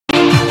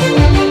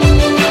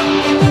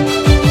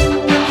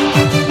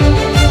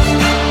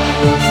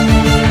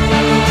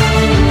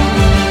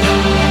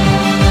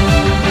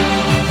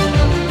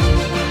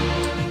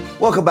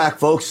Welcome back,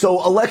 folks.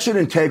 So election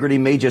integrity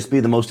may just be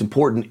the most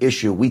important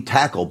issue we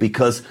tackle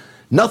because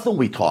nothing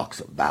we talk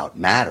about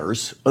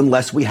matters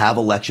unless we have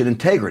election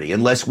integrity,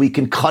 unless we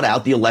can cut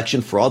out the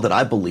election fraud that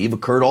I believe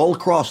occurred all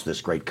across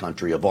this great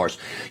country of ours.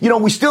 You know,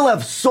 we still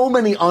have so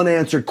many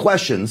unanswered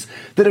questions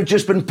that have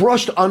just been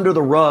brushed under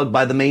the rug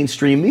by the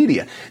mainstream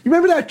media. You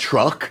remember that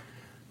truck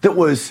that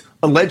was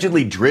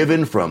allegedly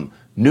driven from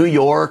New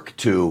York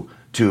to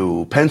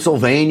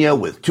Pennsylvania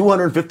with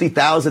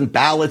 250,000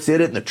 ballots in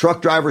it, and the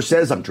truck driver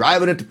says, I'm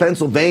driving it to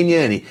Pennsylvania,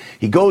 and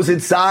he goes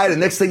inside, and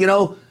next thing you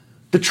know,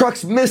 the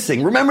truck's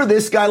missing. Remember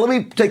this guy? Let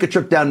me take a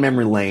trip down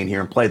memory lane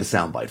here and play the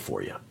soundbite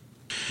for you.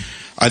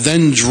 I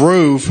then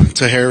drove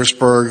to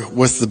Harrisburg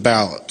with the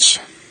ballots.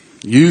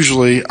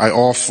 Usually I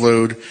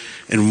offload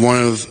in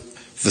one of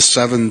the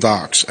 7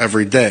 docks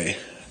every day,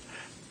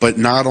 but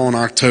not on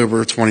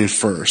October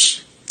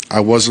 21st. I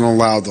wasn't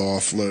allowed to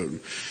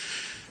offload.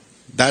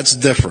 That's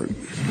different.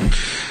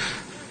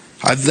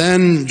 I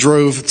then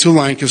drove to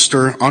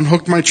Lancaster,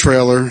 unhooked my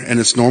trailer in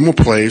its normal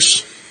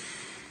place,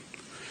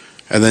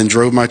 and then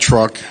drove my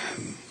truck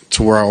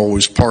to where I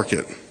always park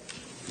it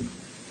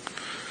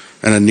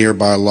in a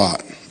nearby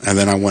lot, and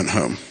then I went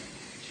home.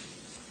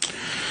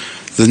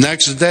 The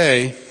next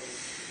day,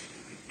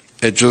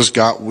 it just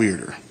got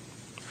weirder.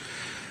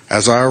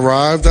 As I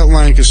arrived at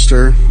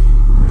Lancaster...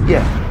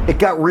 Yeah, it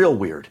got real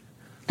weird.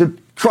 The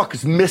truck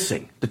is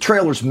missing. The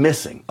trailer's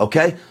missing,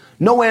 okay?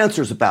 No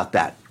answers about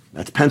that.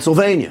 That's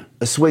Pennsylvania,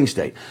 a swing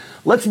state.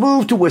 Let's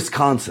move to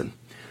Wisconsin.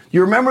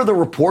 You remember the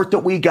report that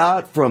we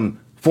got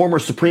from former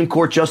Supreme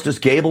Court Justice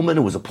Gableman,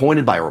 who was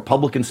appointed by a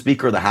Republican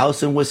Speaker of the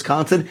House in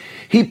Wisconsin?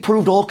 He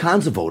proved all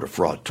kinds of voter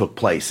fraud took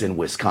place in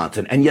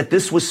Wisconsin, and yet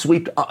this was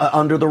swept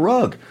under the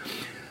rug.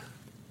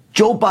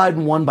 Joe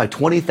Biden won by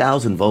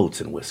 20,000 votes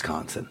in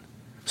Wisconsin.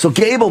 So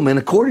Gableman,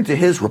 according to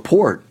his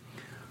report,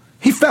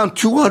 he found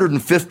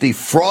 250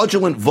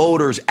 fraudulent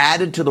voters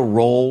added to the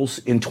rolls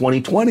in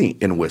 2020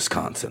 in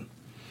Wisconsin.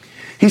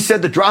 He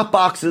said the drop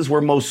boxes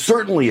were most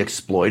certainly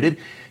exploited.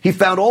 He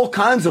found all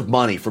kinds of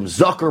money from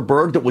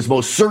Zuckerberg that was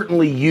most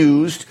certainly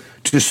used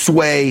to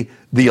sway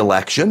the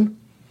election.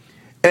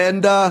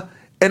 And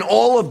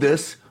all of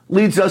this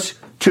leads us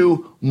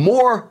to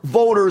more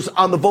voters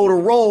on the voter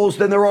rolls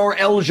than there are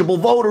eligible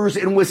voters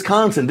in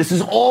Wisconsin. This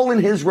is all in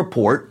his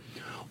report,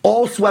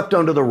 all swept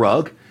under the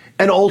rug,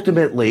 and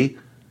ultimately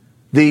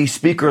the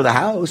Speaker of the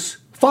House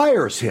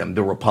fires him,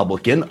 the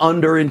Republican,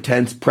 under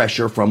intense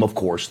pressure from, of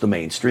course, the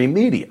mainstream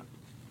media.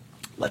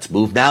 Let's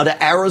move now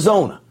to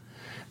Arizona.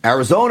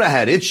 Arizona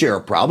had its share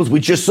of problems. We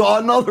just saw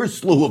another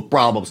slew of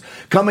problems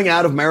coming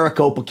out of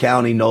Maricopa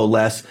County, no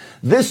less.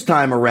 This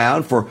time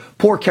around for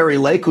poor Kari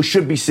Lake, who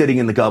should be sitting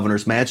in the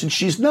governor's mansion.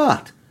 She's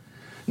not.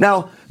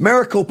 Now,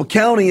 Maricopa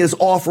County is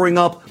offering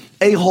up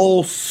a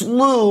whole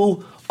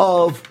slew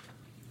of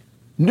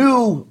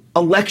new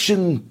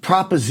election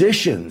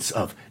propositions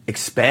of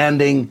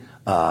expanding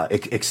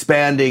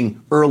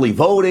early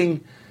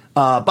voting.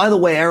 By the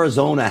way,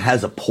 Arizona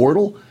has a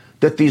portal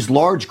that these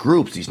large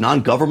groups, these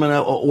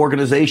non-government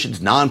organizations,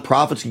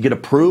 nonprofits can get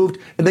approved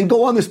and then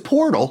go on this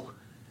portal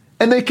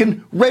and they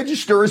can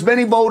register as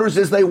many voters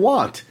as they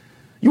want.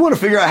 You want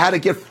to figure out how to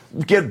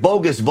get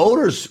bogus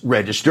voters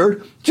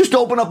registered? Just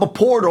open up a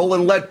portal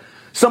and let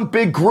some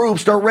big group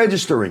start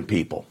registering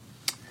people.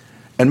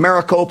 And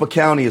Maricopa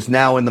County is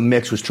now in the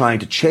mix, was trying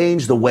to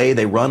change the way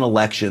they run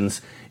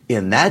elections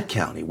in that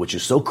county, which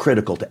is so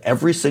critical to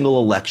every single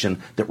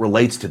election that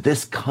relates to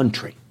this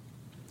country.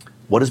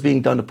 What is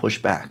being done to push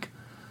back?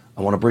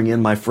 I want to bring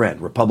in my friend,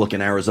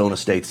 Republican Arizona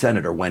State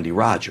Senator Wendy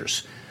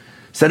Rogers.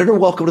 Senator,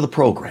 welcome to the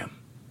program.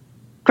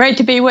 Great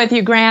to be with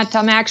you, Grant.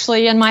 I'm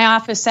actually in my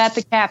office at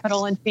the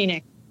Capitol in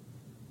Phoenix.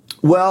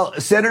 Well,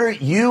 Senator,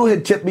 you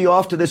had tipped me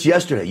off to this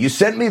yesterday. You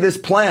sent me this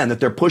plan that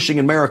they're pushing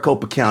in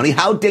Maricopa County.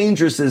 How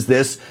dangerous is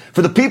this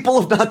for the people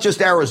of not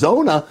just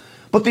Arizona,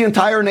 but the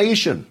entire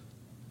nation?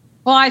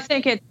 Well, I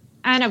think it's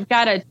kind of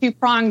got a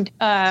two-pronged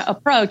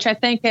approach. I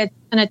think it's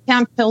an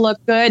attempt to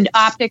look good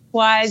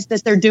optics-wise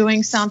that they're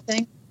doing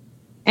something.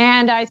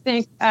 And I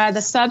think the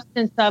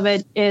substance of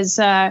it is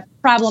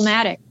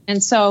problematic.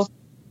 And so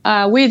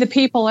we, the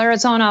People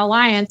Arizona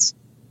Alliance,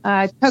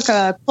 took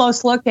a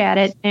close look at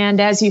it. And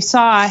as you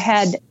saw,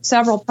 had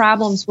several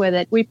problems with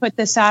it. We put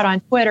this out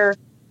on Twitter,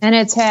 and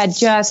it's had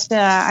just,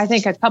 I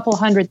think, a couple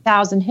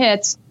 100,000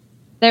 hits.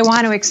 They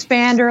want to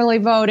expand early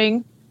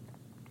voting.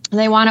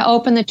 They want to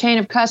open the chain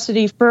of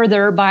custody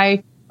further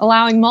by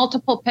allowing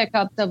multiple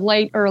pickups of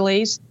late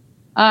earlies.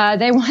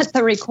 They want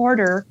the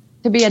recorder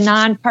to be a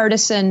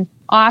nonpartisan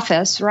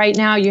office. Right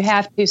now, you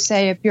have to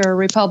say if you're a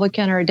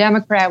Republican or a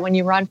Democrat when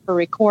you run for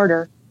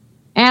recorder.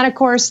 And, of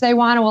course, they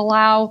want to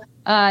allow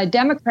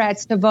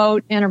Democrats to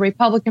vote in a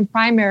Republican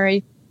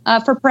primary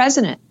for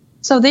president.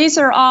 So these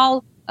are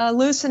all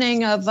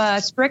loosening of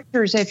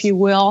strictures, if you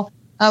will,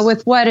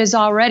 with what is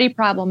already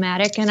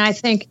problematic. And I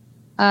think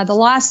the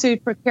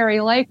lawsuit for Kari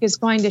Lake is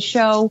going to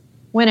show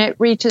when it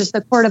reaches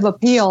the Court of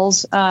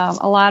Appeals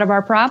a lot of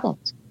our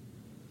problems.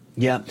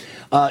 Yeah.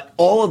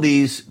 All of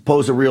these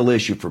pose a real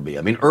issue for me.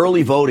 I mean,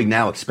 early voting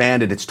now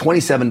expanded. It's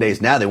 27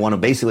 days now. They want to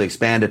basically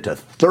expand it to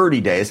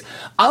 30 days.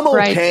 I'm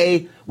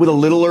okay with a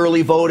little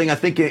early voting. I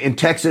think in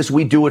Texas,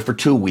 we do it for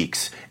 2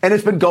 weeks. And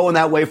it's been going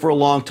that way for a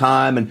long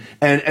time.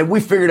 And we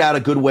figured out a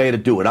good way to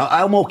do it.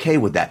 I'm okay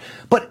with that.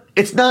 But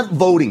it's not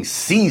voting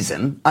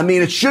season. I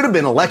mean, it should have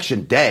been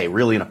election day,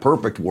 really, in a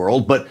perfect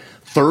world. But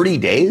 30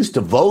 days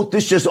to vote,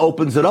 this just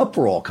opens it up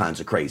for all kinds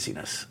of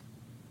craziness.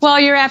 Well,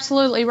 you're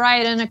absolutely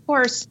right. And of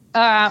course,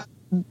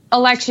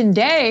 election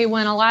day,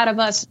 when a lot of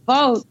us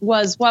vote,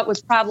 was what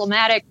was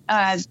problematic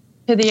to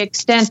the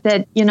extent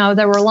that,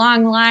 there were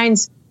long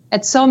lines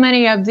at so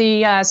many of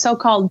the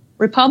so-called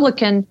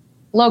Republican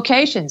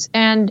locations.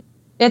 And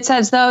it's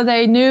as though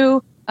they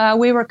knew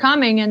we were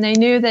coming, and they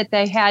knew that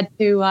they had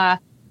to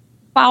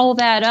follow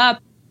that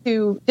up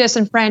to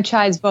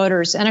disenfranchise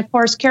voters. And of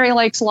course, Kari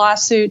Lake's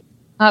lawsuit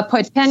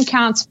put 10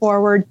 counts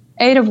forward,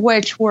 8 of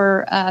which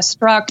were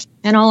struck,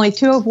 and only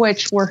 2 of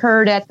which were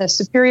heard at the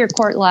Superior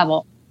Court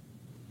level.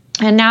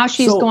 And now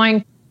she's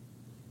going.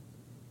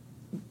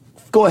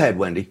 Go ahead,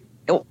 Wendy.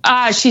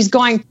 She's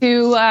going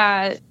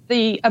to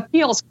the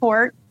appeals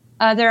court.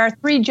 There are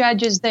 3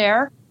 judges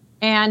there,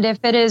 and if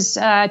it is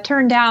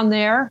turned down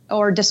there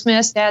or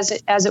dismissed,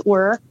 as it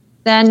were,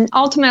 then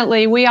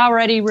ultimately we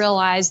already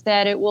realize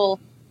that it will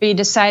be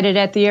decided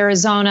at the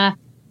Arizona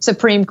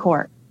Supreme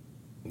Court.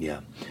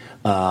 Yeah.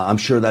 I'm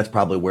sure that's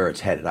probably where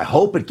it's headed. I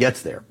hope it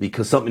gets there,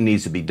 because something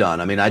needs to be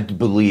done. I mean, I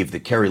believe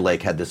that Kari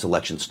Lake had this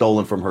election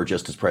stolen from her,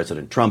 just as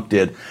President Trump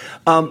did.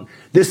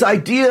 This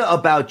idea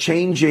about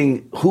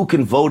changing who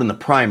can vote in the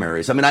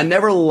primaries. I mean, I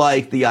never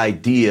liked the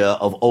idea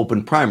of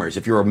open primaries.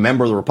 If you're a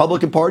member of the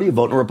Republican Party, you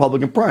vote in a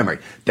Republican primary.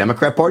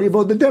 Democrat Party, you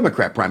vote in the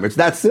Democrat primary. It's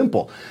that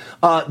simple.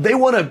 They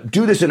want to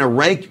do this in a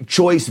ranked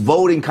choice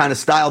voting kind of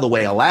style, the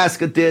way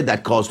Alaska did.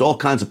 That caused all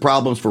kinds of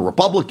problems for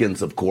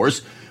Republicans, of course,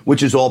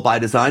 which is all by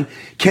design.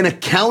 Can a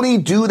county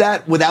do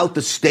that without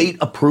the state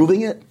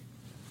approving it?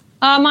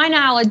 To my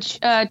knowledge,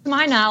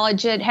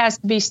 it has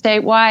to be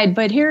statewide.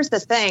 But here's the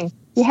thing.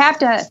 You have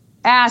to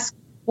ask,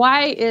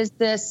 why is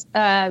this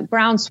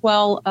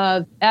groundswell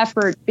of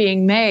effort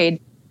being made?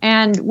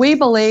 And we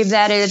believe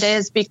that it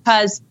is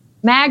because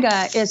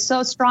MAGA is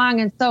so strong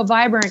and so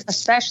vibrant,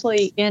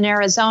 especially in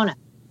Arizona.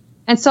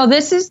 And so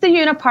this is the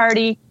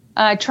uniparty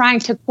trying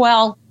to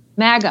quell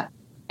MAGA.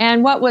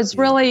 And what was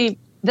really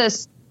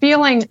this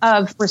feeling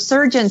of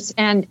resurgence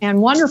and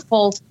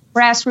wonderful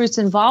grassroots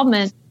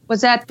involvement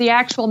was at the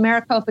actual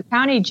Maricopa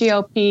County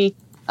GOP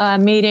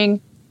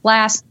meeting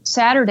last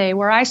Saturday,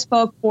 where I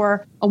spoke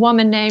for a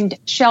woman named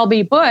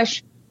Shelby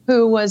Bush,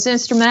 who was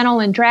instrumental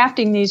in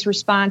drafting these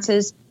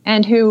responses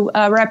and who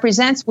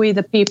represents We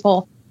the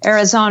People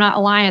Arizona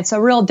Alliance,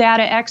 a real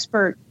data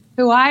expert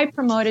who I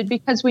promoted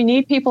because we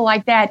need people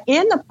like that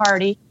in the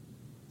party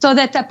so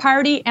that the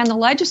party and the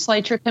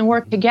legislature can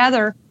work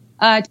together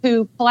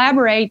to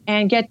collaborate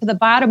and get to the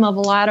bottom of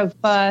a lot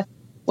of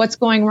what's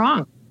going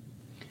wrong.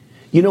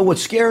 You know, what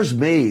scares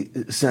me,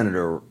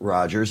 Senator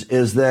Rogers,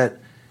 is that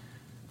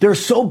they're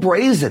so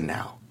brazen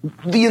now.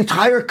 The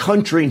entire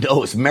country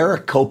knows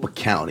Maricopa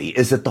County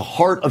is at the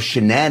heart of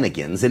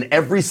shenanigans in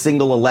every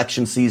single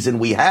election season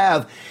we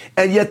have,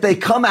 and yet they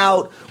come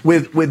out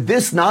with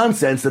this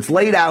nonsense that's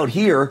laid out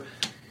here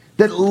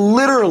that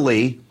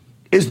literally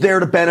is there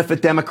to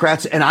benefit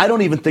Democrats, and I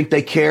don't even think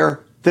they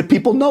care that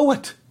people know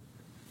it.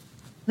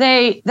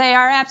 They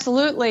are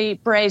absolutely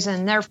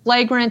brazen. They're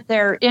flagrant.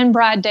 They're in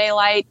broad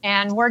daylight,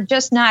 and we're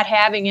just not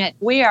having it.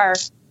 We are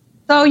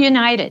so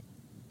united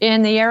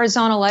in the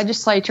Arizona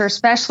legislature,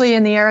 especially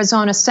in the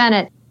Arizona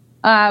Senate.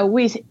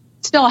 We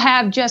still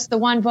have just the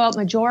 1-vote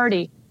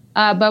majority,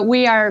 but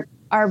we are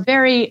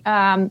very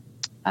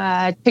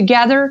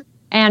together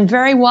and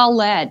very well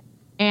led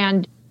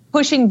and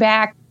pushing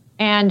back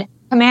and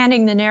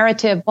commanding the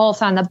narrative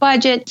both on the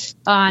budget,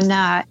 on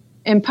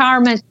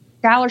empowerment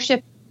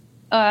scholarship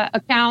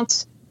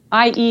accounts,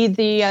 i.e.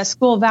 the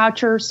school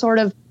voucher sort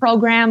of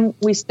program.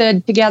 We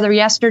stood together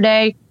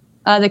yesterday.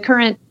 The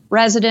current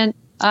resident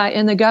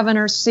in the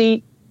governor's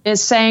seat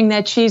is saying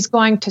that she's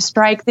going to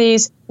strike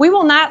these. We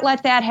will not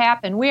let that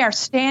happen. We are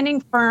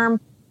standing firm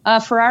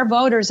for our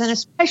voters, and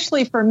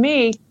especially for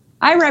me.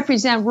 I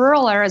represent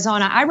rural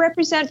Arizona. I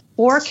represent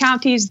 4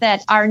 counties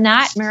that are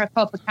not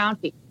Maricopa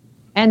County,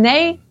 and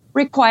they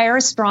require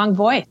a strong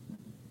voice.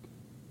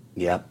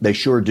 Yeah, they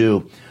sure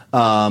do.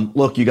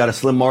 Look, you got a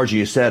slim margin.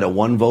 You said a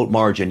 1-vote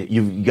margin.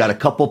 You've got a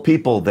couple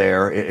people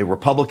there,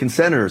 Republican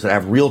senators, that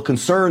have real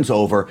concerns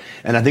over,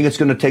 and I think it's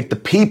going to take the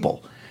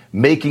people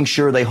making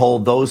sure they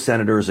hold those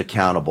senators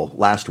accountable.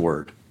 Last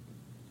word.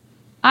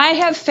 I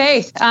have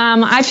faith.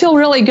 I feel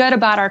really good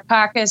about our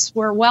caucus.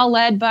 We're well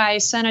led by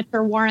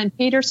Senator Warren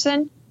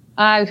Peterson,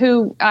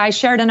 who I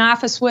shared an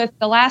office with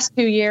the last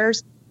 2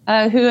 years,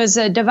 who is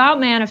a devout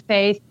man of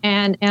faith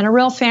and a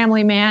real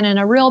family man and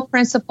a real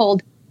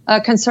principled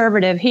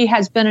conservative. He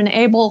has been an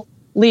able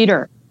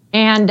leader.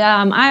 And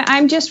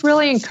I'm just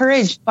really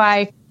encouraged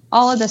by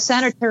all of the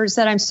senators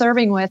that I'm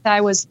serving with.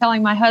 I was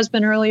telling my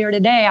husband earlier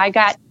today, I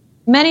got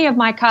many of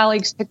my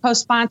colleagues to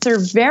co-sponsor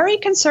very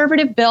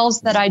conservative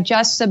bills that I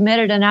just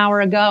submitted an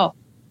hour ago.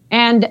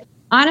 And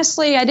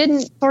honestly, I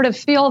didn't sort of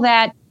feel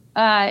that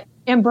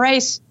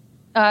embrace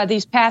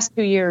these past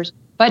 2 years.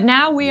 But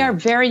now we are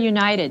very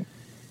united.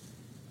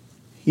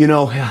 You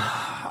know,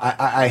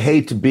 I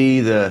hate to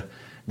be the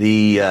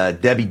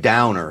Debbie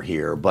Downer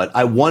here, but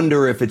I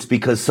wonder if it's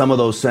because some of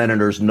those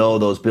senators know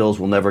those bills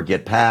will never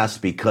get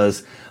passed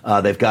because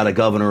they've got a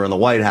governor in the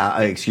White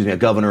House, a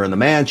governor in the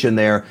mansion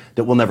there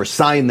that will never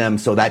sign them,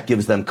 so that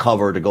gives them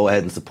cover to go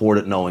ahead and support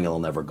it knowing it'll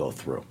never go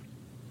through.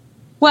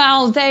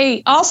 Well,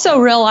 they also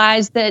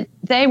realized that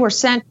they were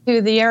sent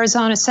to the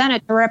Arizona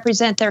Senate to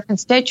represent their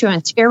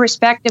constituents,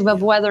 irrespective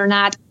of whether or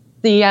not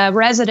the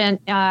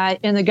resident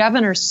in the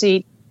governor's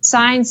seat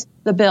signs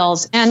the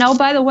bills. And oh,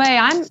 by the way,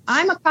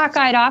 I'm a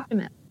cockeyed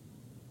optimist.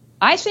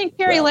 I think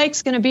Kari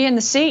Lake's going to be in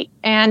the seat.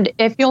 And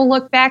if you'll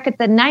look back at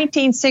the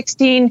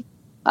 1916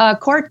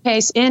 court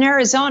case in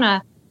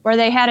Arizona, where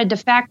they had a de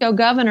facto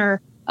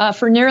governor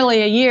for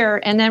nearly a year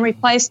and then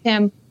replaced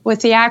him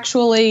with the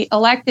actually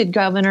elected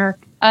governor,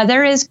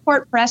 there is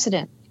court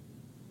precedent.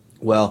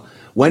 Well,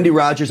 Wendy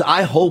Rogers,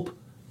 I hope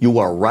you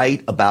are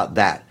right about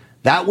that.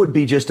 That would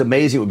be just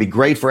amazing. It would be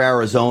great for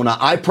Arizona.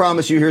 I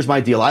promise you, here's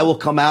my deal. I will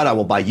come out. I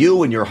will buy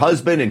you and your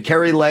husband and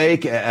Kari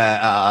Lake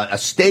a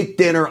steak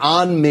dinner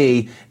on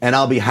me, and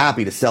I'll be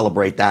happy to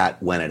celebrate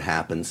that when it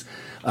happens.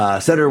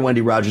 Senator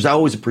Wendy Rogers, I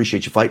always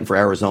appreciate you fighting for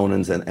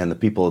Arizonans and the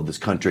people of this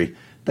country.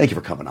 Thank you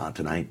for coming on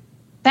tonight.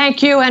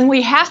 Thank you. And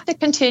we have to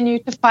continue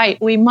to fight.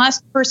 We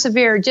must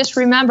persevere. Just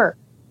remember,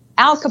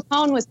 Al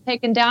Capone was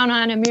taken down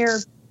on a mere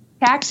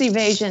tax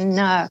evasion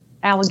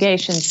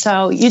allegation.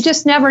 So you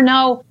just never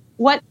know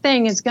what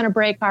thing is going to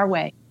break our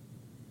way.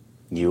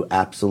 You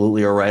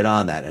absolutely are right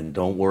on that. And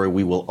don't worry,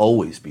 we will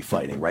always be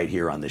fighting right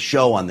here on this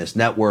show, on this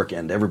network,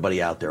 and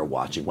everybody out there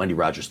watching. Wendy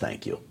Rogers,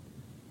 thank you.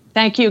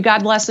 Thank you.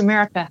 God bless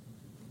America.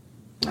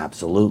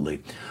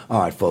 Absolutely. All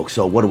right, folks.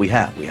 So what do we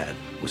have? We had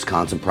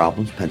Wisconsin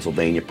problems,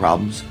 Pennsylvania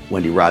problems.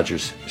 Wendy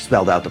Rogers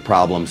spelled out the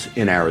problems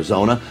in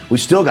Arizona.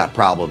 We've still got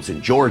problems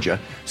in Georgia.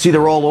 See,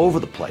 they're all over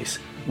the place.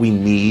 We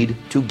need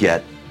to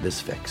get this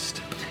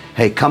fixed.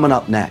 Hey, coming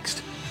up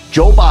next,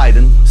 Joe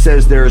Biden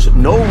says there's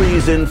no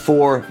reason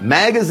for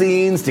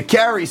magazines to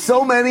carry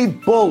so many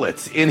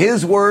bullets. In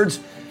his words,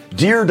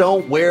 deer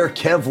don't wear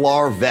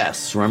Kevlar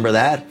vests. Remember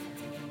that?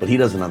 But he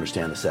doesn't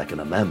understand the Second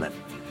Amendment.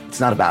 It's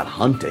not about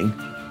hunting.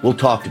 We'll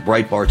talk to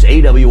Breitbart's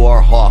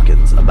AWR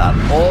Hawkins about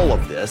all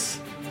of this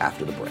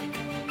after the break.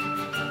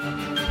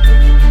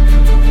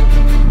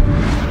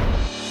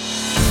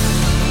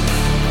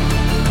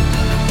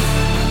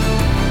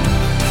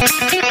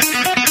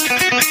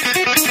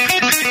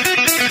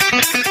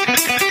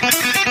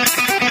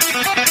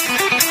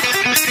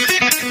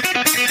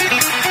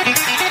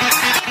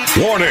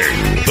 Warning!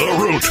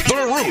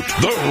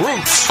 The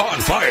Root's on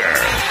fire.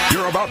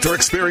 You're about to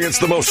experience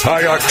the most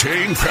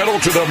high-octane,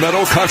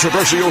 pedal-to-the-metal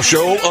controversial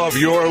show of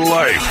your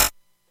life.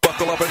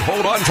 Buckle up and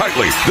hold on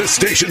tightly. This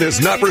station is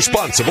not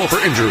responsible for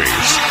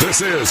injuries.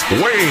 This is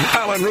Wayne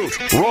Allyn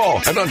Root,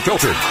 raw and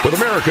unfiltered, with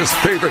America's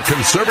favorite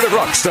conservative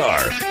rock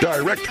star.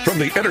 Direct from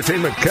the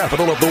entertainment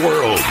capital of the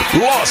world,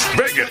 Las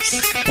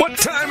Vegas. What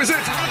time is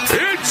it?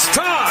 It's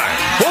time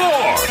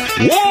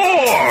for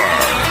war!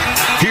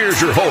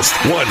 Here's your host,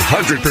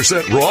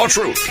 100% raw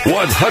truth,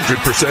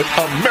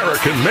 100%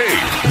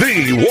 American-made,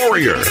 the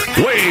warrior,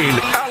 Wayne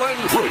Allyn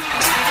Root.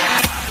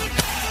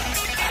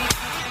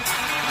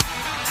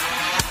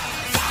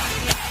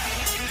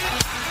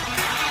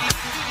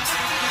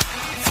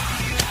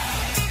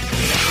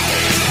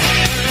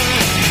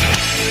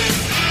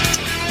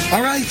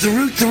 All right,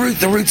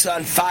 the Root's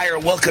on fire.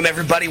 Welcome,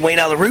 everybody. Wayne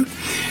Allyn Root.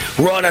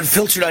 Raw and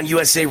unfiltered on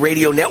USA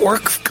Radio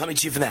Network, coming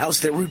to you from the house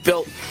that Root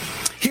built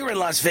here in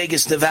Las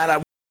Vegas,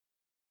 Nevada.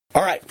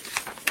 All right.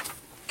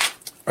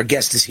 Our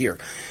guest is here.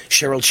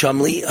 Cheryl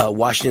Chumley,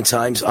 Washington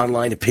Times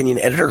online opinion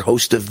editor,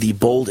 host of the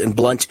Bold and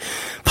Blunt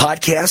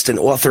podcast, and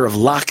author of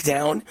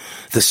Lockdown,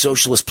 the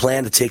Socialist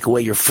Plan to Take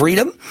Away Your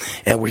Freedom.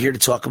 And we're here to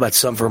talk about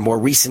some of her more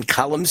recent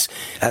columns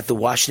at the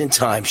Washington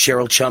Times.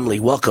 Cheryl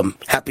Chumley, welcome.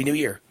 Happy New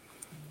Year.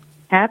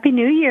 Happy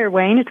New Year,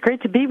 Wayne. It's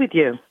great to be with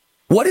you.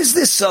 What is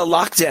this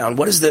lockdown?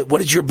 What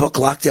is your book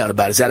Lockdown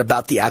about? Is that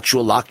about the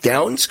actual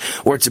lockdowns,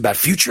 or it's about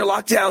future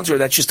lockdowns, or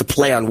that's just a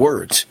play on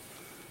words?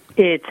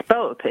 It's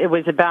both. It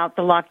was about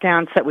the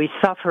lockdowns that we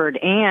suffered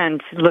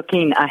and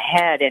looking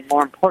ahead, and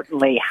more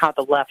importantly, how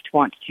the left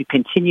wants to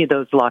continue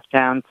those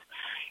lockdowns.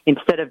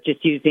 Instead of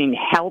just using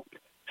health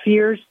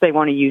fears, they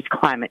want to use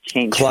climate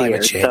change fears.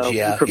 Climate change,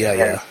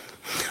 yeah.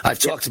 I've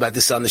talked about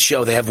this on the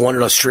show. They have one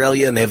in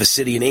Australia and they have a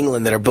city in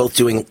England that are both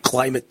doing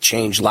climate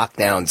change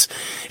lockdowns.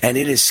 And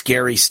it is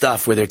scary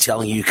stuff where they're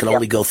telling you can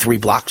only go 3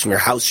 blocks from your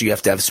house, so you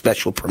have to have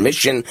special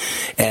permission.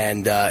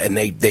 And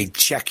they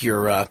check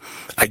your,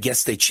 I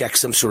guess they check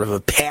some sort of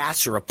a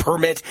pass or a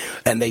permit,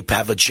 and they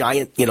have a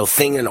giant,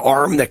 thing, an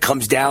arm that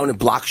comes down and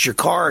blocks your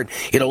car. And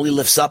it only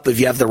lifts up if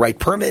you have the right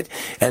permit.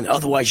 And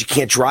otherwise you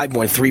can't drive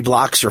more than 3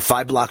 blocks or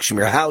 5 blocks from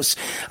your house.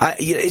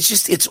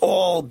 It's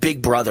all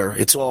Big Brother.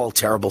 It's all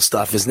terrible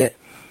stuff, isn't it?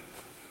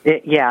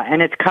 Yeah,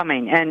 and it's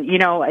coming. And, you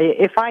know,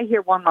 if I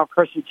hear one more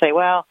person say,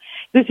 well,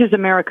 this is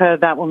America,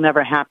 that will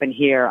never happen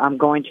here, I'm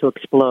going to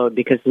explode,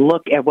 because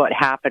look at what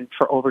happened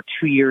for over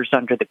 2 years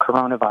under the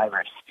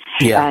coronavirus.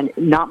 Yeah. And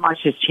not much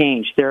has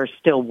changed. There are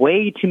still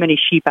way too many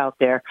sheep out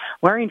there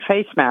wearing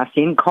face masks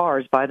in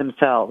cars by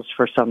themselves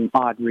for some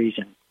odd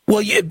reason.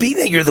 Well, being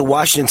that you're the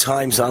Washington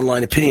Times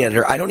online opinion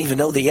editor, I don't even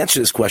know the answer to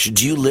this question.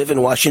 Do you live in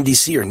Washington,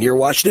 D.C. or near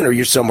Washington, or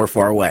you're somewhere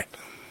far away?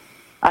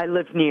 I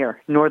live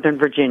near Northern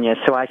Virginia,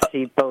 so I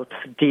see both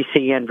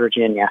D.C. and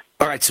Virginia.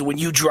 All right, so when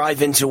you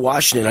drive into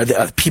Washington,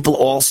 are people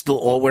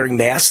all wearing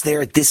masks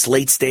there at this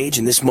late stage,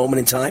 in this moment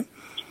in time?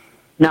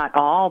 Not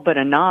all, but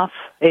enough.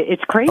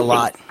 It's crazy. A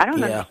lot. I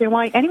don't understand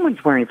why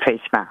anyone's wearing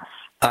face masks.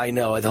 I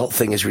know, the whole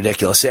thing is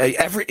ridiculous.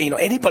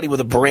 Anybody with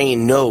a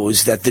brain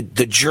knows that the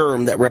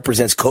germ that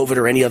represents COVID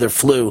or any other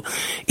flu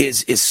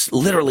is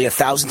literally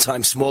 1,000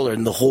 times smaller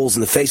than the holes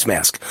in the face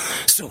mask.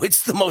 So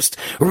it's the most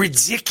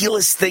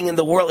ridiculous thing in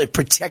the world. It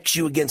protects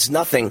you against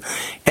nothing.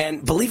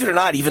 And believe it or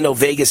not, even though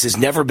Vegas has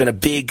never been a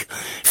big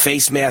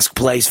face mask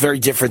place, very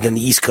different than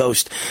the East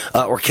Coast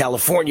or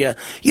California,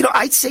 you know,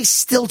 I'd say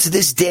still to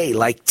this day,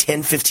 like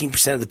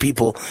 10-15% of the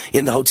people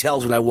in the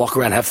hotels when I walk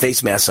around have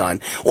face masks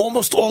on.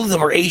 Almost all of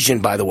them are Asian,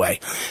 by the way.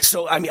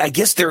 So, I mean, I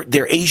guess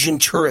they're Asian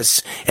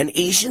tourists, and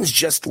Asians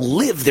just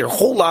live their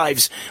whole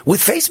lives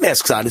with face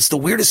masks on. It's the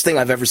weirdest thing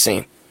I've ever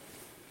seen.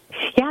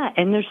 Yeah,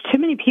 and there's too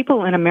many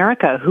people in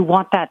America who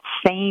want that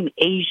same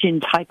Asian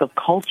type of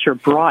culture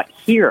brought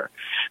here,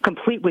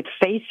 complete with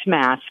face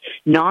masks,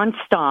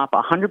 nonstop,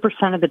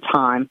 100% of the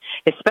time,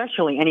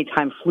 especially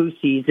anytime flu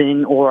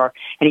season or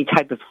any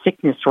type of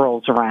sickness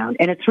rolls around.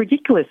 And it's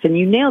ridiculous, and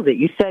you nailed it.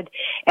 You said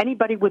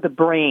anybody with a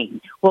brain.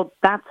 Well,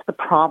 that's the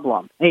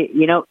problem.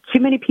 You know,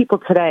 too many people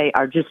today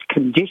are just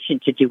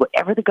conditioned to do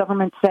whatever the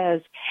government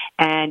says,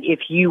 and if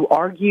you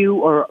argue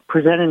or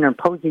present an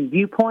opposing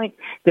viewpoint,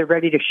 they're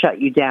ready to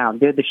shut you down.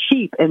 They're the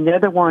sheep, and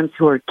they're the ones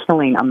who are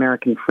killing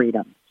American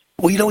freedom.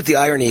 Well, you know what the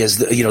irony is?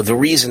 The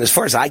reason, as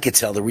far as I could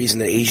tell, the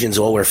reason that Asians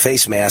all wear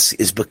face masks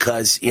is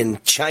because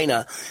in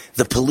China,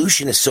 the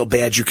pollution is so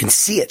bad you can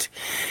see it.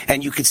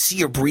 And you can see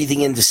you're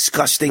breathing in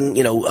disgusting,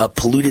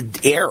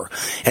 polluted air.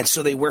 And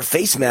so they wear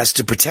face masks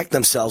to protect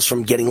themselves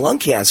from getting lung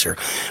cancer.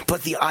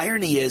 But the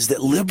irony is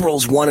that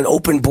liberals want an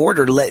open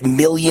border to let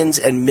millions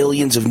and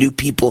millions of new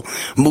people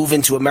move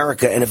into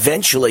America. And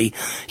eventually,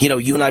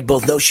 you and I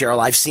both know, Cheryl,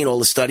 I've seen all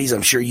the studies.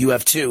 I'm sure you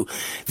have too.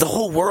 The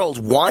whole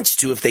world wants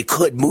to, if they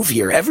could, move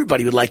here. Everybody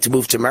would like to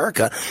move to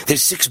America.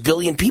 There's 6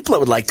 billion people that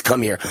would like to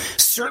come here.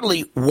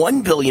 Certainly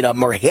 1 billion of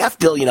them or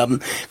 500 million of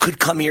them could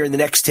come here in the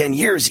next 10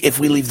 years if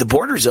we leave the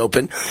borders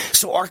open.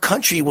 So our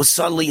country will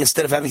suddenly,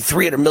 instead of having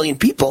 300 million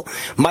people,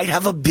 might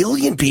have 1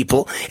 billion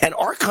people, and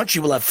our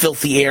country will have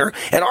filthy air,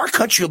 and our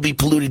country will be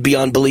polluted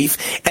beyond belief,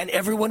 and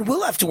everyone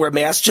will have to wear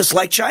masks just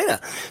like China.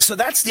 So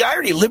that's the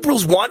irony.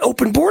 Liberals want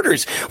open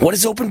borders. What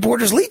does open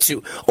borders lead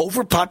to?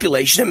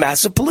 Overpopulation and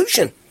massive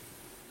pollution.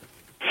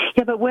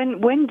 Yeah, but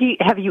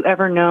have you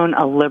ever known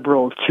a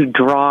liberal to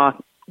draw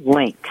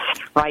links,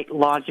 right?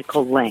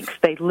 Logical links.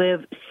 They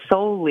live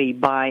solely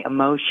by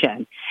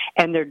emotion,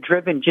 and they're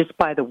driven just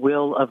by the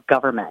will of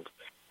government.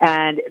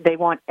 And they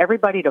want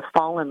everybody to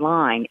fall in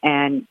line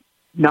and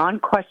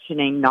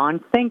non-questioning,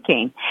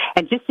 non-thinking.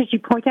 And just as you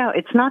point out,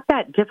 it's not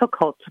that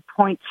difficult to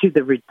point to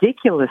the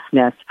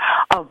ridiculousness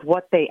of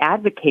what they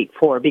advocate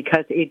for,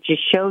 because it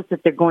just shows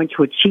that they're going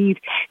to achieve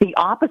the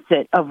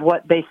opposite of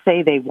what they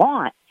say they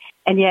want.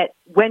 And yet,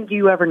 when do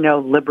you ever know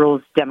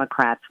liberals,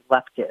 Democrats,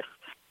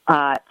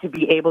 leftists to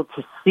be able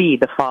to see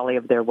the folly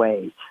of their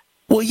ways?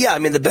 Well, yeah, I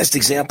mean, the best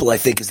example, I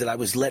think, is that I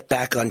was let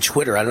back on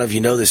Twitter. I don't know if you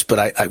know this,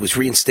 but I was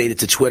reinstated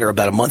to Twitter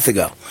about a month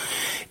ago.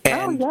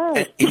 And,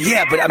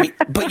 yeah,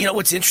 but you know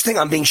what's interesting?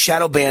 I'm being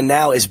shadow banned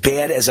now as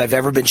bad as I've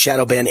ever been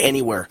shadow banned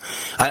anywhere.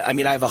 I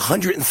mean, I have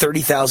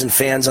 130,000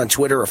 fans on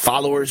Twitter, or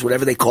followers,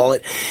 whatever they call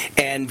it.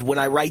 And when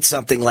I write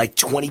something, like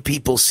 20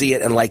 people see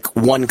it and like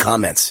 1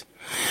 comments.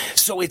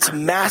 So it's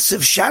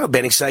massive shadow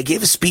banning. So I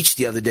gave a speech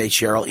the other day,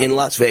 Cheryl, in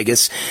Las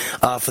Vegas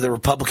for the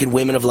Republican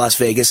women of Las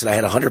Vegas, and I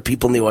had 100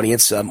 people in the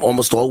audience,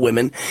 almost all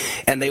women,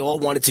 and they all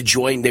wanted to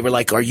join. They were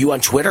like, "Are you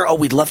on Twitter? Oh,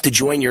 we'd love to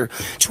join your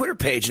Twitter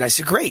page." And I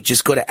said, "Great,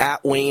 just go to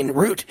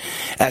 @WayneRoot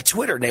at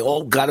Twitter." And they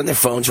all got on their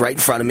phones right in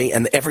front of me,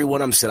 and every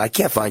one of them said, "I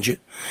can't find you."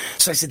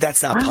 So I said,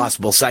 "That's not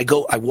possible." So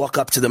I walk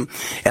up to them,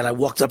 and I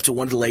walked up to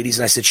one of the ladies,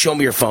 and I said, "Show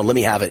me your phone. Let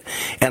me have it."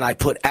 And I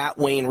put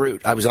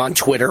 @WayneRoot. I was on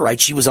Twitter,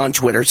 right? She was on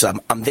Twitter, so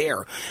I'm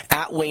there.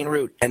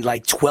 @WayneRoot, and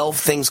like 12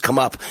 things come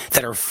up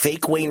that are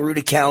fake Wayne Root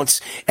accounts,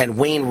 and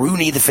Wayne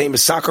Rooney, the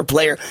famous soccer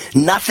player,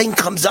 nothing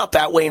comes up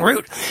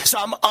 @WayneRoot. So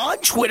I'm on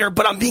Twitter,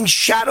 but I'm being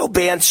shadow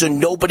banned, so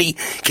nobody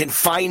can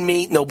find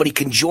me, nobody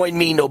can join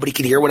me, nobody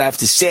can hear what I have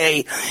to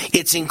say.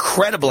 It's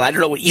incredible. I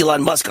don't know what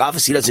Elon Musk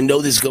obviously doesn't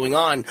know this is going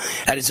on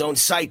at his own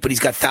site, but he's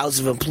got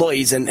thousands of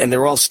employees, and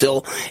they're all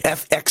still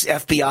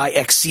ex-FBI,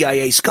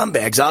 ex-CIA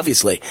scumbags,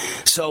 obviously.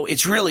 So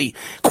it's really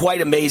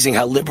quite amazing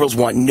how liberals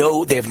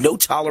they have no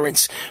tolerance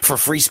for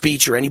free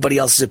speech or anybody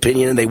else's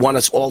opinion, and they want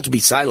us all to be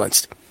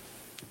silenced.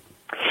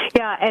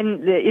 Yeah,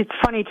 and it's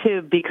funny,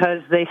 too,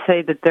 because they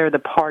say that they're the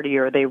party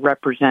or they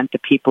represent the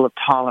people of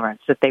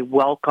tolerance, that they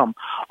welcome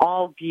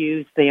all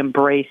views, they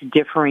embrace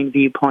differing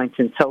viewpoints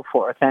and so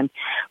forth. And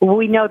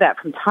we know that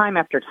from time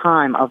after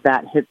time of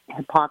that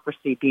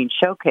hypocrisy being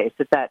showcased,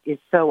 that is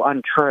so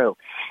untrue.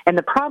 And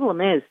the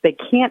problem is they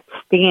can't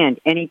stand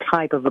any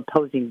type of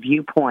opposing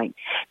viewpoint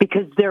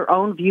because their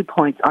own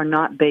viewpoints are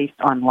not based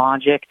on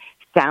logic,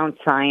 sound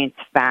science,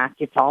 fact.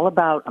 It's all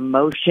about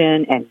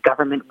emotion and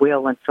government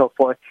will and so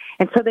forth.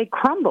 And so they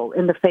crumble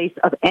in the face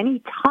of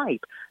any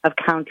type of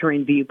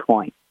countering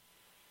viewpoint.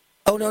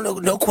 Oh,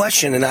 no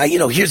question. And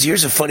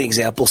here's a funny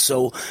example.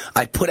 So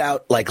I put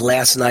out, like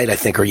last night, I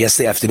think, or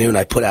yesterday afternoon,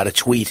 I put out a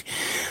tweet.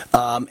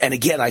 And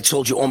again, I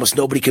told you almost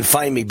nobody can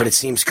find me, but it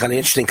seems kind of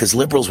interesting because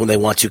liberals, when they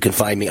want to, can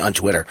find me on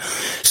Twitter.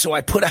 So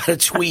I put out a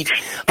tweet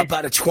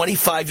about a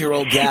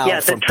 25-year-old gal. Yeah,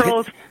 the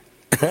trolls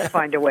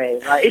find a way,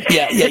 right?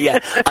 Yeah.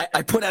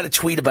 I put out a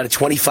tweet about a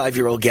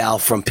 25-year-old gal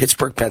from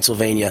Pittsburgh,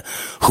 Pennsylvania,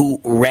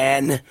 who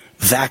ran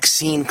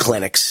vaccine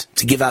clinics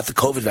to give out the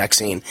COVID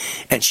vaccine,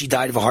 and she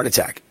died of a heart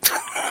attack.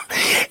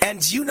 And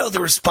the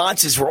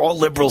responses were all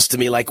liberals to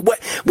me, like,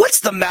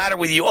 what's the matter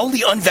with you?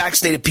 Only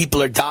unvaccinated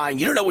people are dying.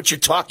 You don't know what you're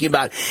talking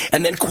about.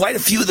 And then quite a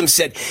few of them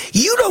said,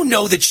 you don't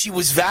know that she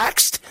was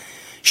vaxxed?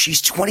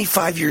 She's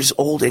 25 years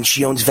old and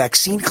she owns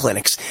vaccine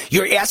clinics.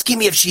 You're asking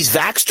me if she's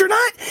vaxxed or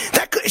not?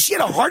 She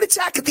had a heart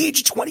attack at the age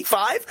of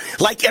 25,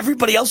 like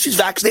everybody else who's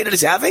vaccinated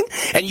is having,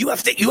 and you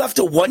have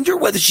to wonder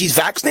whether she's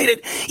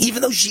vaccinated,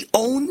 even though she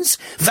owns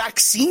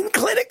vaccine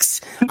clinics.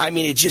 I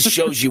mean, it just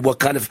shows you what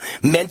kind of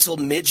mental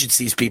midgets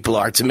these people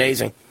are. It's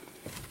amazing.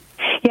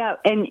 Yeah,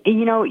 and,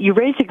 you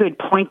raise a good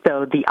point,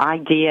 though, the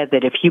idea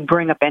that if you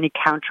bring up any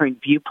countering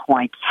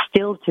viewpoint,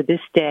 still to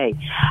this day,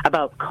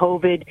 about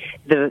COVID,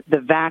 the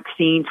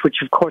vaccines, which,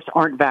 of course,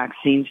 aren't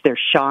vaccines, they're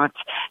shots,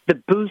 the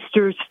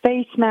boosters,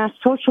 face masks,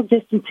 social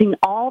distancing,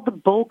 all the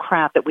bull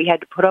crap that we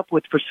had to put up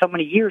with for so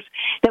many years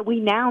that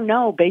we now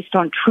know, based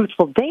on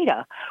truthful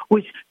data,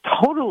 was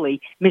totally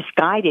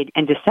misguided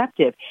and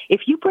deceptive.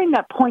 If you bring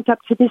that point up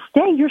to this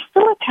day, you're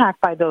still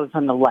attacked by those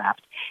on the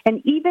left.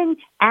 And even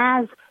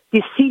as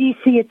the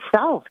CDC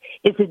itself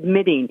is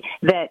admitting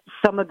that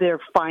some of their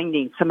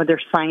findings, some of their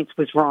science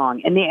was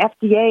wrong. And the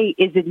FDA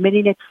is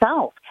admitting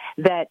itself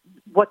that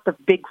what the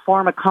big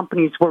pharma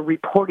companies were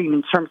reporting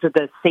in terms of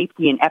the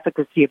safety and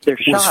efficacy of their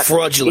shots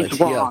fraudulent. Is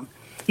wrong.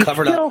 Yeah.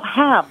 You still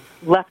have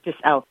leftists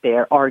out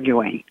there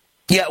arguing.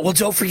 Yeah, well,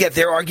 don't forget,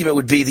 their argument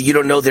would be that you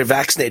don't know they're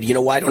vaccinated. You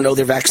know why I don't know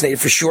they're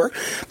vaccinated for sure?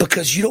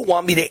 Because you don't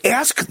want me to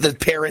ask the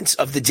parents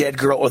of the dead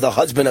girl or the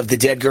husband of the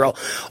dead girl,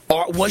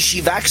 was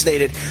she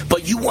vaccinated?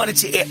 But you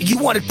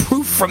wanted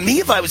proof from me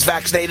if I was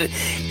vaccinated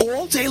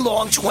all day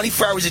long,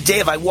 24 hours a day.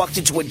 If I walked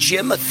into a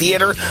gym, a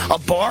theater, a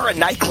bar, a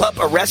nightclub,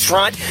 a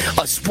restaurant,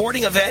 a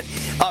sporting event,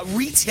 a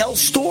retail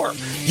store,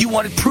 you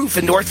wanted proof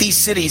in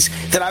Northeast cities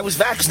that I was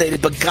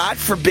vaccinated. But God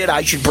forbid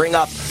I should bring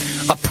up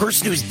a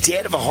person who's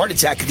dead of a heart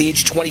attack at the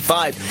age of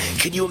 25.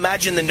 Can you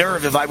imagine the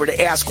nerve if I were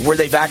to ask, were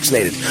they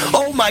vaccinated?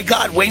 Oh, my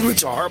God, Wayne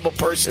Root's a horrible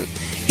person.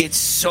 It's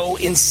so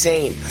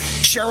insane.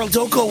 Cheryl,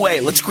 don't go away.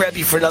 Let's grab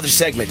you for another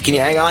segment. Can you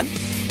hang on?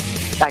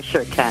 I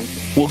sure can.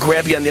 We'll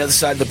grab you on the other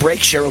side of the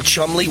break. Cheryl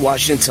Chumley,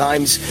 Washington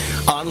Times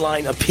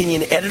online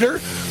opinion editor,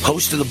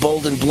 host of the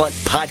Bold and Blunt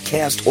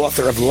podcast,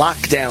 author of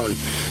Lockdown,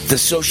 the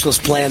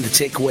Socialist Plan to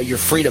Take Away Your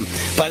Freedom.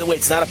 By the way,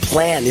 it's not a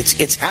plan.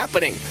 It's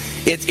happening.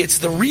 It's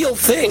the real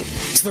thing.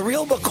 It's the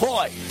real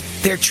McCoy.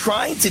 They're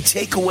trying to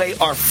take away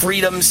our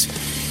freedoms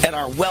and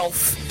our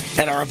wealth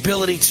and our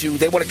ability to,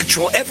 they want to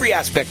control every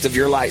aspect of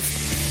your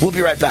life. We'll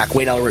be right back.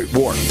 Wayne Allyn Root,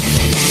 War.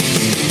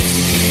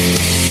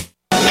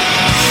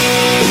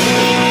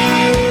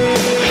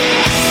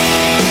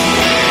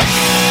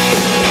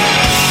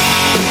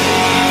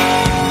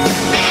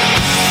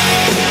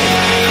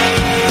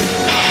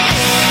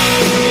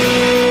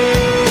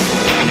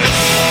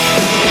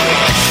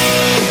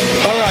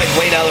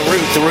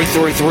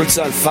 The Root's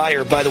on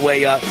fire. By the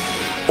way,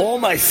 all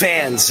my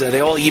fans, they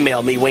all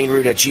email me,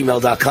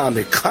 WayneRoot@gmail.com.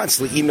 They're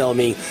constantly emailing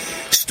me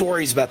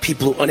stories about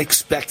people who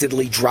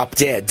unexpectedly dropped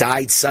dead,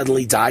 died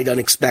suddenly, died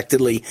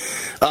unexpectedly.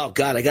 Oh,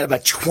 God, I got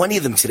about 20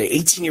 of them today.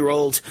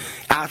 18-year-old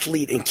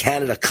athlete in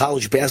Canada,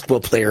 college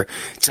basketball player,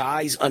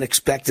 dies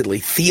unexpectedly.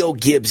 Theo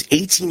Gibbs,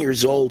 18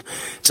 years old,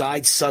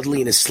 died suddenly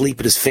in his sleep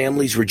at his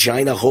family's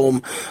Regina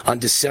home on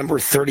December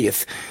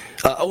 30th.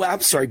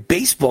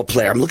 Baseball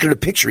player. I'm looking at a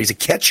picture. He's a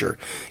catcher.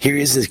 Here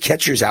he is in his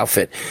catcher's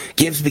outfit.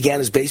 Gibbs began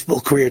his baseball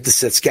career at the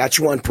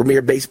Saskatchewan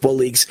Premier Baseball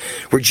League's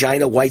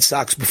Regina White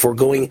Sox before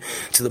going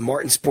to the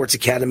Martin Sports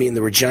Academy and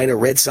the Regina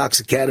Red Sox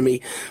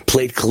Academy,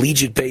 played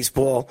collegiate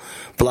baseball,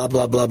 blah,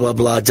 blah, blah, blah,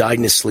 blah, died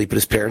in his sleep at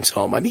his parents'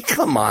 home. I mean,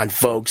 come on,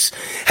 folks.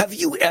 Have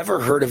you ever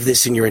heard of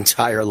this in your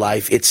entire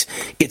life?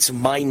 It's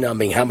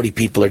mind-numbing how many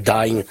people are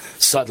dying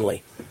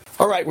suddenly.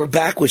 All right, we're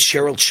back with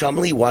Cheryl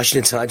Chumley,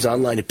 Washington Times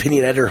online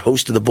opinion editor,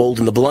 host of the Bold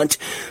and the Blunt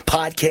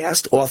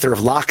podcast, author of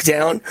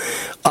Lockdown.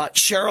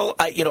 Cheryl,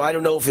 I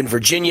don't know if in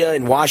Virginia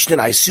and Washington,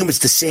 I assume it's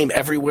the same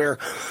everywhere.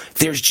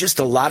 There's just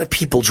a lot of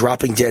people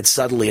dropping dead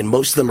suddenly, and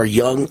most of them are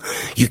young.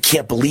 You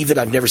can't believe it.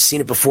 I've never seen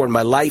it before in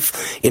my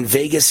life. In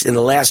Vegas, in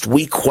the last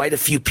week, quite a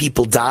few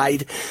people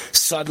died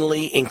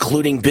suddenly,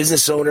 including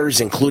business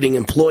owners, including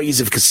employees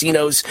of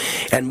casinos,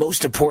 and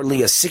most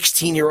importantly, a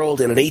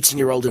 16-year-old and an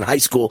 18-year-old in high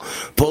school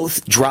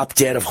both dropped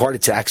dead of heart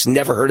attacks.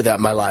 Never heard of that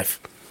in my life.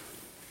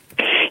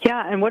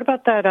 Yeah, and what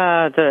about that?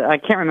 I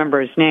can't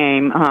remember his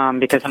name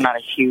because I'm not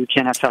a huge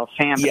NFL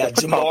fan. Yeah,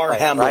 Damar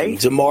Hamlin. Right?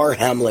 Damar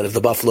Hamlin of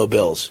the Buffalo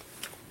Bills.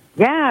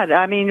 Yeah,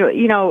 I mean,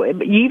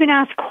 you even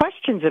ask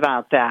questions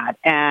about that,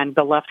 and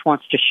the left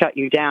wants to shut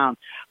you down.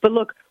 But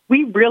look,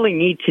 we really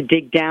need to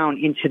dig down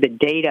into the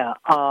data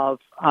of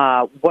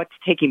what's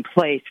taking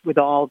place with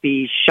all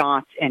these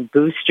shots and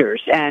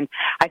boosters. And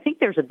I think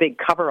there's a big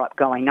cover-up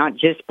going, not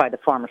just by the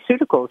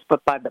pharmaceuticals,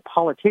 but by the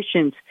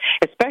politicians,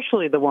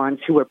 especially the ones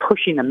who are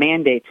pushing the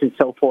mandates and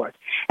so forth.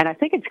 And I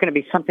think it's going to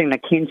be something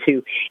akin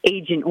to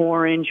Agent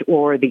Orange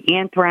or the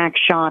anthrax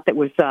shot that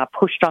was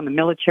pushed on the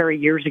military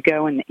years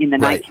ago in the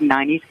Right.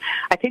 1990s.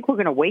 I think we're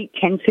going to wait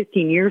 10,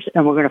 15 years,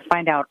 and we're going to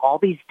find out all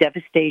these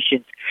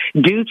devastations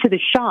due to the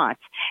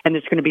shots, and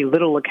there's going to be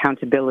little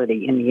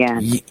accountability in the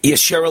end. Yeah,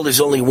 Cheryl, there's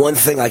only one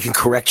thing I can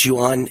correct you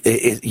on.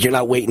 You're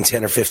not waiting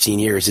 10 or 15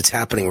 years. It's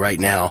happening right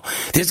now.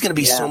 There's going to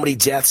be so many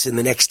deaths in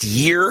the next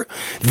year.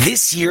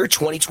 This year,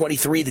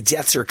 2023, the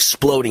deaths are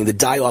exploding. The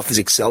die-off is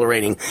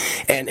accelerating.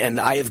 And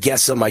I have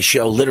guests on my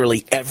show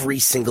literally every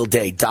single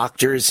day,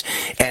 doctors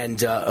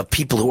and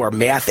people who are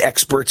math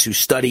experts who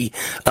study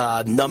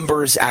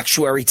numbers,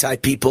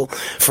 actuary-type people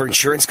for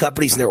insurance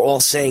companies, and they're all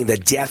saying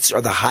that deaths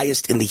are the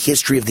highest in the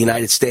history of the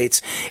United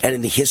States and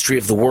in the history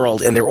of the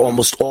world, and they're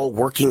almost all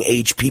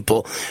working-age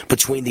people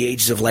between the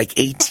ages of like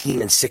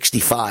 18 and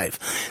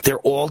 65. They're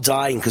all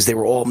dying because they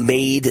were all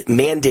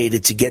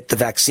mandated to get the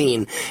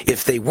vaccine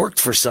if they worked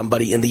for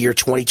somebody in the year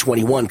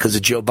 2021 because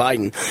of Joe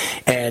Biden.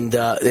 And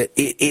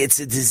it's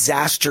a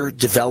disaster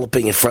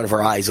developing in front of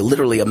our eyes,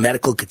 literally a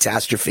medical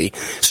catastrophe.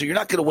 So you're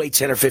not going to wait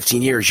 10 or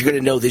 15 years. You're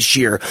going to know this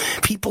year.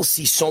 People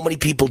see so many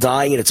people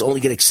dying, and it's only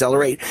going to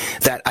accelerate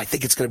that I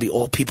think it's going to be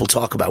all people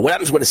talk about. What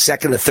happens when a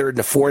second, a third, and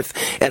a fourth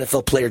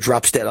NFL player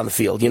drops dead on the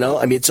field?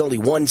 I mean, it's only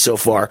one so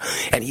far,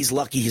 and he's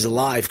lucky he's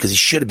alive because he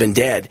should have been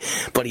dead,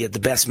 but he had the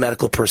best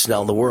medical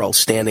personnel in the world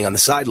standing on the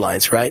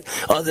sidelines, right?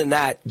 Other than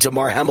that,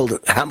 Damar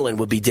Hamlin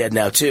would be dead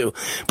now too,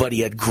 but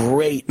he had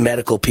great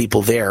medical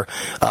people there.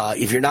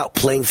 If you're not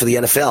playing for the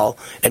NFL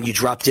and you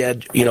drop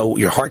dead,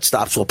 your heart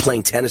stops while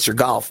playing tennis or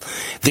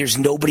golf, there's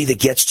nobody that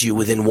gets to you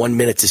within 1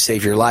 minute to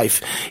save your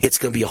life. It's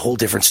going to be a whole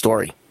different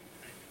story.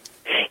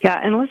 Yeah,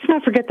 and let's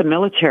not forget the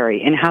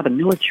military and how the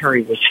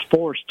military was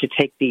forced to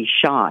take these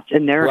shots.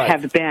 And there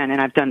have been, and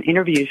I've done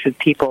interviews with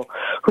people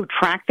who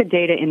track the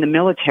data in the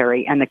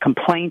military and the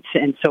complaints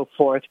and so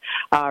forth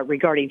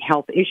regarding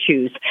health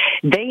issues.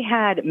 They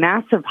had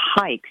massive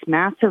hikes,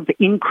 massive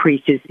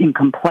increases in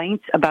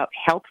complaints about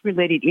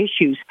health-related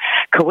issues,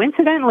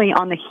 coincidentally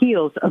on the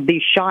heels of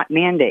these shot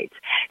mandates.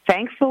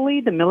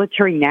 Thankfully, the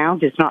military now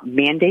does not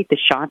mandate the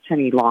shots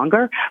any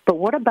longer. But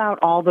what about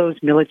all those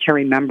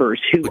military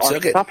members who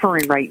are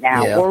suffering right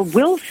now or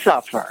will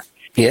suffer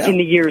in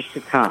the years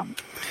to come?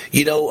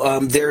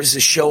 There's a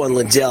show on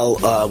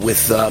Lindell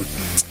with,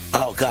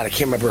 I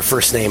can't remember her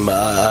first name,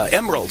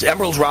 Emerald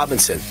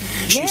Robinson.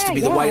 She used to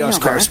be the White House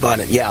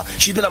correspondent. Yeah,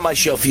 she's been on my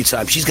show a few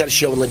times. She's got a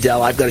show in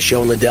Lindell. I've got a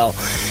show in Lindell.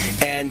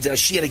 And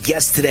she had a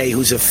guest today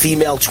who's a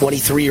female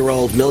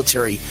 23-year-old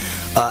military,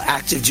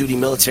 active duty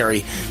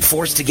military,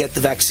 forced to get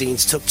the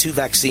vaccines, took 2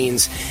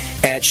 vaccines,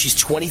 and she's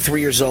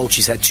 23 years old.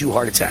 She's had 2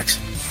 heart attacks.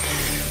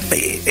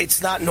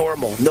 It's not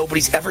normal.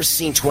 Nobody's ever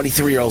seen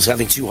 23-year-olds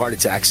having 2 heart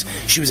attacks.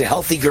 She was a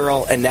healthy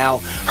girl, and now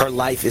her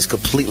life is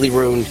completely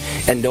ruined,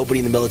 and nobody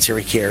in the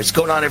military cares. It's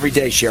going on every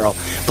day, Cheryl.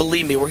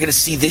 Believe me, we're going to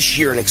see this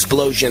year an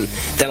explosion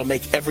that'll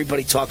make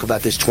everybody talk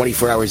about this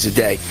 24 hours a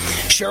day.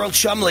 Cheryl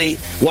Chumley,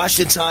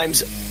 Washington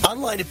Times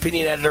online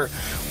opinion editor,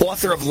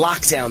 author of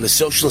Lockdown, the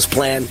Socialist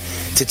Plan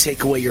to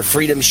Take Away Your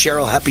Freedom.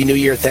 Cheryl, Happy New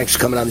Year. Thanks for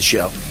coming on the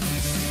show.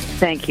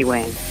 Thank you,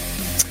 Wayne.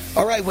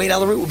 All right, Wayne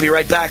Allyn, we'll be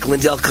right back.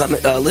 Lindell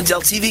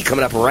TV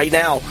coming up right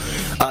now.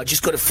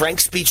 Just go to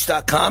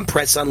frankspeech.com,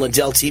 press on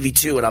Lindell TV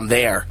 2, and I'm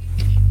there.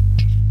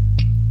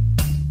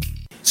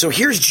 So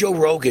here's Joe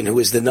Rogan, who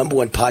is the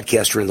 #1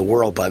 podcaster in the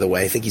world, by the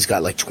way. I think he's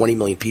got like 20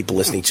 million people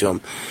listening to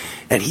him.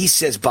 And he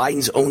says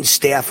Biden's own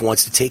staff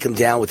wants to take him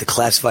down with the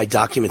classified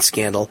document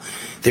scandal.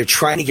 They're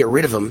trying to get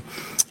rid of him.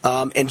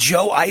 And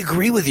Joe, I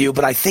agree with you,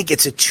 but I think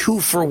it's a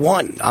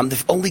 2-for-1. I'm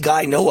the only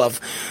guy I know of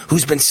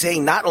who's been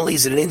saying not only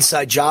is it an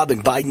inside job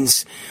and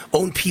Biden's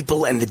own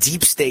people and the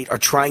deep state are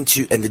trying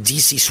to, and the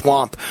D.C.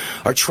 swamp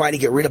are trying to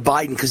get rid of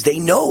Biden because they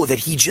know that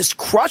he just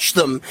crushed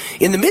them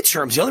in the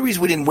midterms. The only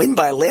reason we didn't win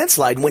by a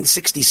landslide and win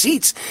 60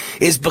 seats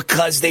is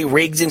because they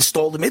rigged and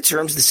stole the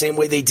midterms the same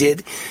way they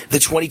did the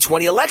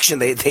 2020 election.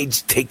 They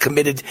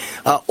committed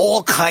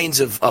all kinds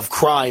of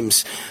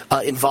crimes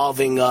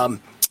involving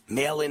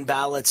mail-in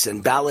ballots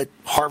and ballot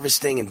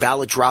harvesting and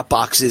ballot drop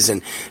boxes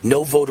and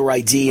no voter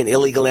ID and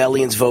illegal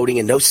aliens voting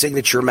and no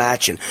signature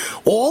match and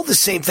all the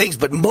same things.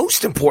 But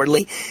most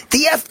importantly,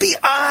 the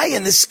FBI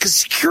and the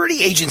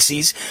security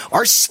agencies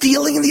are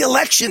stealing the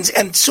elections,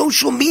 and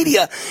social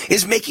media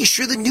is making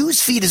sure the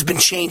news feed has been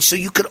changed so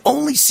you could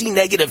only see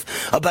negative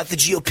about the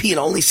GOP and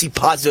only see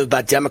positive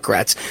about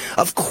Democrats.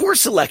 Of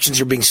course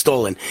elections are being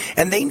stolen,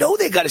 and they know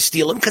they got to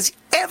steal them because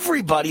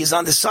everybody is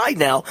on the side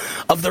now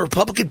of the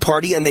Republican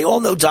Party, and they all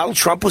know Donald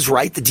Trump was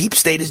right. The deep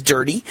state is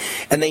dirty,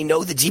 and they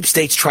know the deep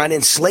state's trying to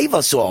enslave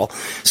us all.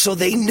 So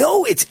they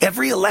know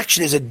every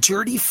election is a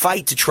dirty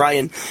fight to try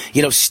and,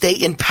 stay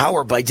in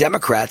power by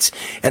Democrats,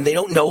 and they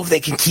don't know if they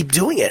can keep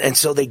doing it. And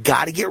so they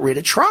got to get rid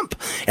of Trump,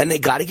 and they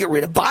got to get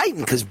rid of Biden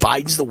because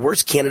Biden's the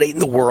worst candidate in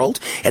the world,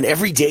 and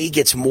every day he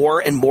gets more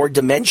and more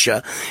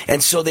dementia,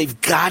 and so they've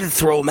got to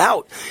throw him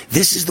out.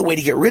 This is the way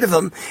to get rid of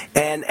him,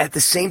 and at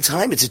the same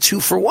time, it's a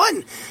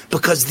 2-for-1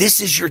 because this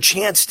is your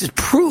chance to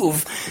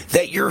prove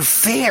that you're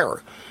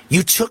fair.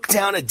 You took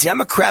down a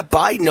Democrat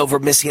Biden over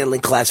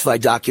mishandling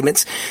classified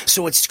documents,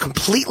 so it's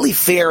completely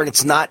fair and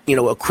it's not,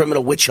 a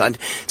criminal witch hunt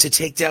to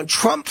take down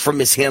Trump for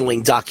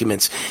mishandling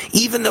documents,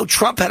 even though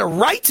Trump had a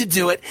right to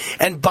do it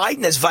and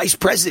Biden as vice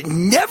president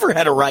never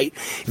had a right.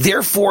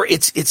 Therefore,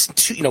 it's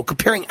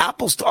comparing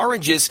apples to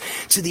oranges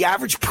to the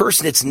average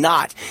person, it's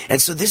not.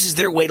 And so this is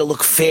their way to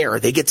look fair.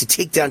 They get to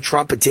take down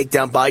Trump and take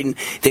down Biden.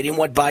 They didn't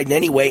want Biden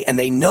anyway, and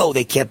they know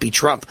they can't beat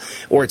Trump,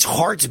 or it's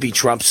hard to beat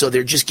Trump, so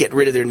they're just getting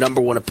rid of their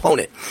number one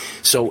opponent.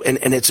 So,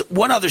 and it's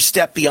one other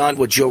step beyond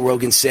what Joe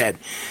Rogan said.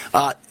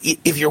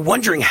 If you're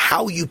wondering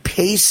how you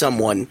pay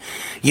someone,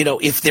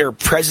 if they're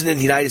president of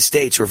the United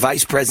States or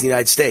vice president of the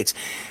United States,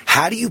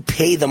 how do you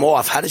pay them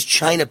off? How does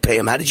China pay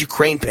them? How does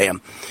Ukraine pay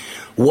them?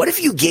 What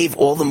if you gave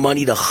all the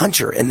money to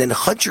Hunter and then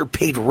Hunter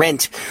paid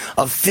rent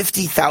of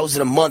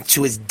 $50,000 a month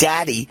to his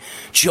daddy,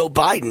 Joe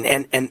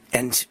Biden,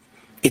 and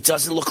it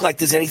doesn't look like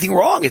there's anything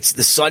wrong. It's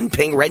the son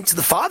paying rent to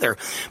the father.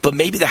 But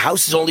maybe the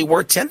house is only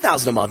worth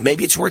 $10,000 a month.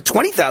 Maybe it's worth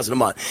 $20,000 a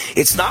month.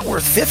 It's not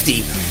worth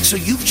 $50,000. So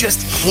you've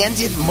just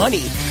handed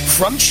money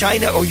from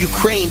China or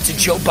Ukraine to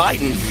Joe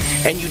Biden,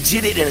 and you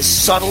did it in a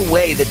subtle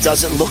way that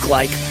doesn't look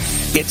like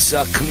it's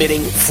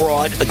committing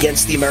fraud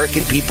against the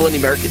American people and the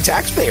American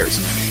taxpayers.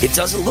 It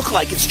doesn't look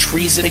like it's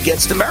treason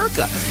against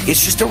America.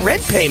 It's just a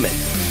rent payment.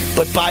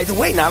 But by the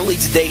way, not only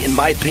did they, in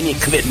my opinion,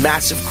 commit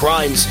massive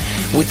crimes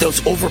with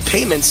those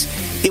overpayments,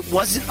 it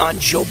wasn't on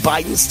Joe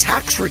Biden's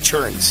tax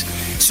returns.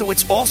 So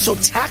it's also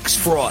tax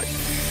fraud.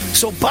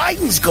 So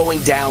Biden's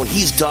going down.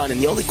 He's done. And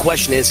the only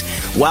question is,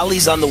 while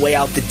he's on the way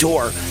out the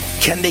door,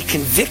 can they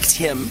convict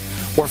him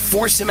or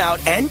force him out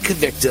and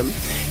convict him,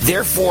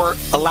 therefore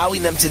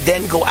allowing them to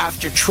then go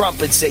after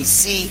Trump and say,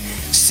 see,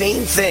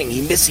 same thing.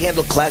 He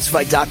mishandled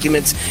classified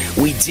documents.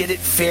 We did it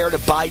fair to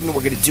Biden.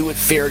 We're going to do it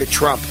fair to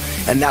Trump.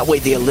 And that way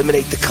they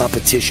eliminate the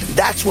competition.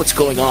 That's what's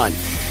going on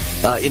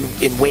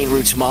in Wayne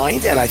Root's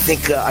mind. And I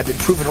think I've been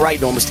proven right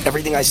in almost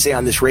everything I say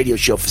on this radio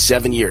show for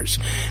 7 years.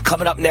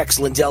 Coming up next,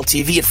 Lindell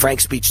TV at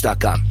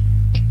frankspeech.com.